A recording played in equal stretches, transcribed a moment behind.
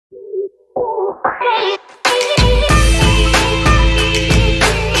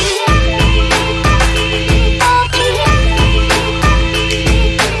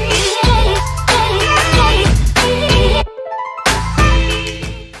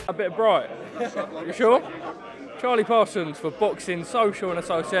bit bright. You sure? Charlie Parsons for Boxing Social in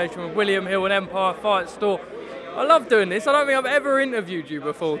association with William Hill and Empire Fight Store. I love doing this. I don't think I've ever interviewed you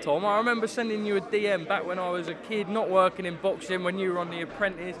before, Tom. I remember sending you a DM back when I was a kid, not working in boxing, when you were on The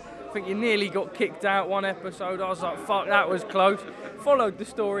Apprentice. I think you nearly got kicked out one episode. I was like, fuck, that was close. Followed the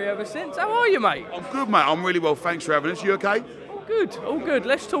story ever since. How are you, mate? I'm good, mate. I'm really well. Thanks for having us. You okay? All good, all good.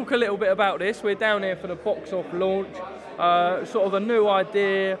 Let's talk a little bit about this. We're down here for the Box Off launch. Sort of a new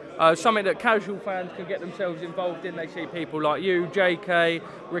idea, something that casual fans can get themselves involved in. They see people like you, JK,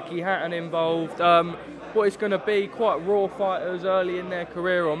 Ricky Hatton involved. What it's going to be, quite raw fighters early in their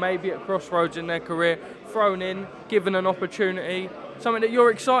career or maybe at crossroads in their career, thrown in, given an opportunity. Something that you're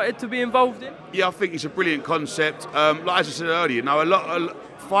excited to be involved in? Yeah, I think it's a brilliant concept. Like as I said earlier, a lot of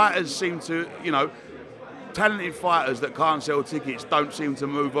fighters seem to, talented fighters that can't sell tickets don't seem to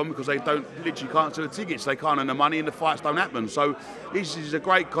move on because they literally can't sell the tickets. They can't earn the money and the fights don't happen. So this is a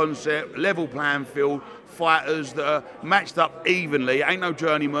great concept, level playing field, fighters that are matched up evenly. Ain't no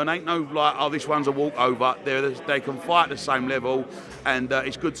journeyman, ain't no like, oh, this one's a walkover. They can fight at the same level, and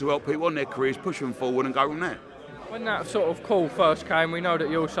it's good to help people on their careers, push them forward and go from there. When that sort of call first came, we know that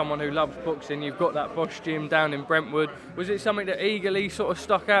you're someone who loves boxing. You've got that Bosch gym down in Brentwood. Was it something that eagerly sort of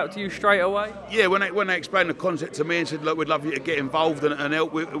stuck out to you straight away? Yeah, when they explained the concept to me and said, look, we'd love you to get involved and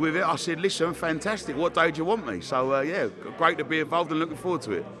help with it, I said, listen, fantastic, what day do you want me? So, yeah, great to be involved and looking forward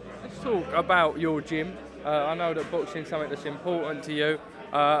to it. Let's talk about your gym. I know that boxing is something that's important to you.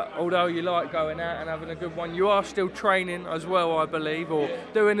 Although you like going out and having a good one, you are still training as well, I believe, or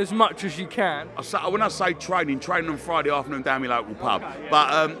doing as much as you can. When I say training on Friday afternoon down my local pub.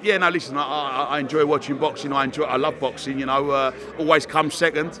 But listen, I enjoy watching boxing. I love boxing. Always come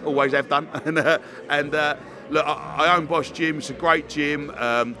second, always have done. Look, I own Bosch Gym. It's a great gym.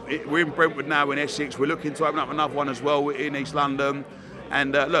 We're in Brentwood now, in Essex. We're looking to open up another one as well in East London.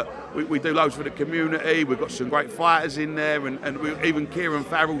 And look, we do loads for the community. We've got some great fighters in there, and even Kieran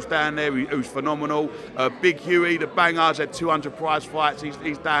Farrell's down there, who's phenomenal. Big Huey, the Bangers, had 200 prize fights.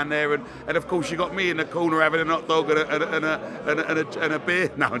 He's down there, and of course you got me in the corner having a hot dog and a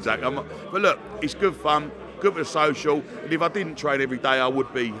beer. No, I'm joking. But look, it's good fun, good for the social. And if I didn't train every day, I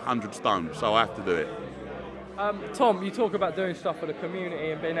would be 100 stone. So I have to do it. Tom, you talk about doing stuff for the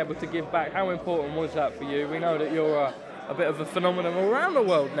community and being able to give back. How important was that for you? We know that you're a bit of a phenomenon around the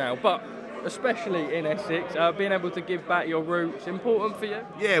world now, but especially in Essex, being able to give back your roots, important for you?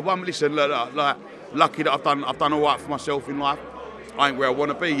 Yeah, listen, look, lucky that I've done all right for myself in life. I ain't where I want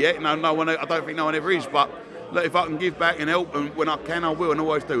to be yet. I don't think no one ever is, but look, if I can give back and help, and when I can, I will, and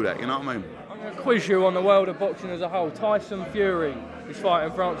always do that. You know what I mean? I'm going to quiz you on the world of boxing as a whole. Tyson Fury is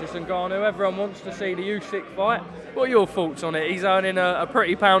fighting Francis-Ngannou. Everyone wants to see the Usyk fight. What are your thoughts on it? He's earning a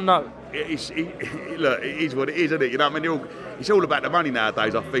pretty pound note. Look, it is what it is, isn't it? You know what I mean? It's all about the money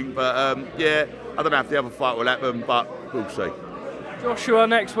nowadays, I think. But yeah, I don't know if the other fight will happen, but we'll see. Joshua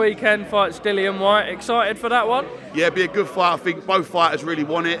next weekend fights Dillian-Whyte. Excited for that one? Yeah, it'll be a good fight. I think both fighters really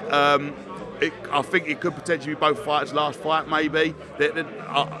want it. I think it could potentially be both fighters' last fight, maybe.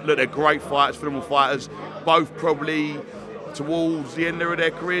 They're great fighters, phenomenal fighters. Both probably towards the end of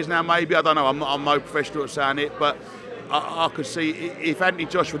their careers now, maybe. I don't know. I'm no professional at saying it, but I could see if Anthony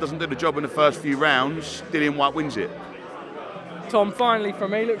Joshua doesn't do the job in the first few rounds, Dillian-Whyte wins it. Tom, finally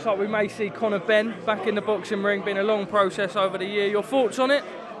from me, looks like we may see Conor Benn back in the boxing ring. Been a long process over the year. Your thoughts on it?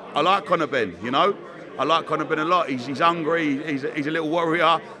 I like Conor Benn, I like Conor Benn a lot. He's hungry, he's a little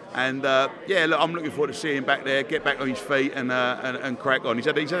warrior. And yeah, look, I'm looking forward to seeing him back there, get back on his feet and crack on. He's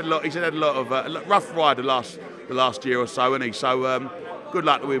had a lot of rough ride the last year or so, hasn't he? So good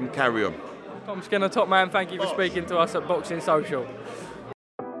luck to him, carry on. Tom Skinner, top man, thank you for speaking to us at Boxing Social.